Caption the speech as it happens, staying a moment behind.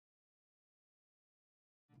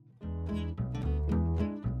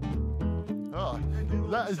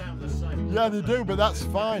That is, yeah, they do, but that's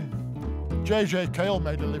fine. J.J. Cale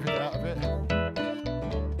made a living out of it.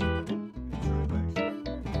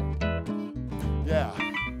 Yeah.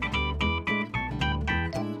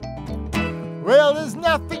 Well, there's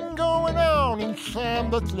nothing going on in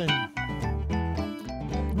Llanfyllin.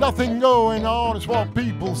 Nothing going on is what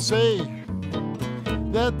people say.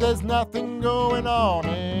 That there's nothing going on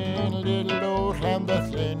in little old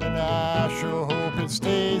Llanfyllin, and I sure hope it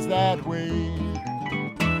stays that way.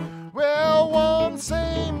 Well, once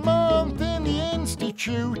a month in the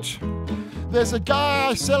Institute, there's a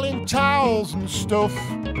guy selling towels and stuff.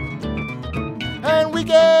 And we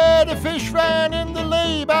get a fish fry in the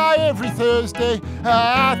lay-by every Thursday.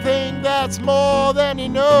 I think that's more than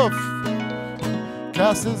enough.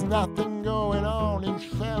 'Cause there's nothing going on in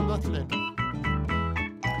Llanfyllin.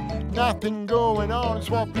 Nothing going on is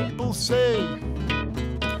what people say.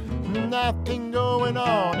 Nothing going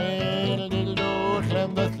on in little old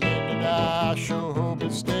Llanfyllin, and I sure hope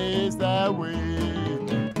it stays that way.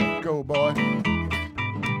 Go, boy.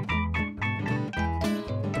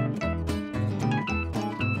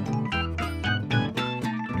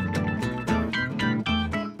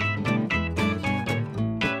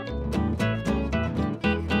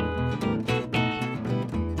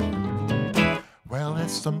 Well,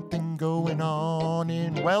 there's something going on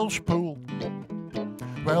in Welshpool.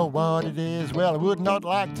 Well, what it is, well, I would not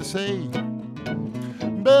like to say.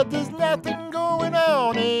 But there's nothing going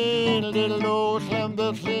on in little old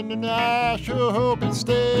Llanfyllin, and I sure hope it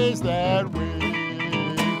stays that way.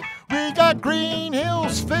 We got green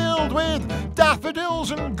hills filled with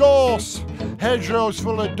daffodils and gorse, hedgerows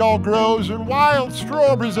full of dog rose and wild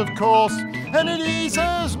strawberries, of course. And it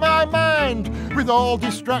eases my mind with all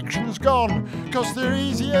distractions gone, 'cause they're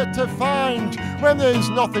easier to find when there's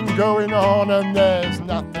nothing going on, and there's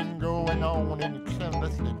nothing going on in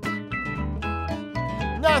Llanfyllin.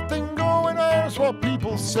 Nothing going on is what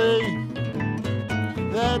people say.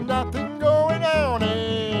 There's nothing going on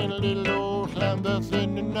in little old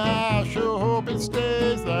Llanfyllin, and I sure hope it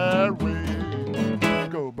stays that way.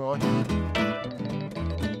 Go, boy.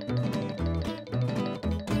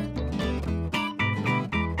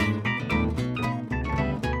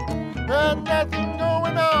 There's nothing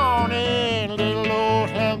going on in little old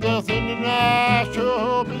Llanfyllin, and I sure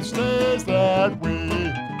hope it stays that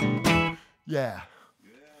way. Yeah.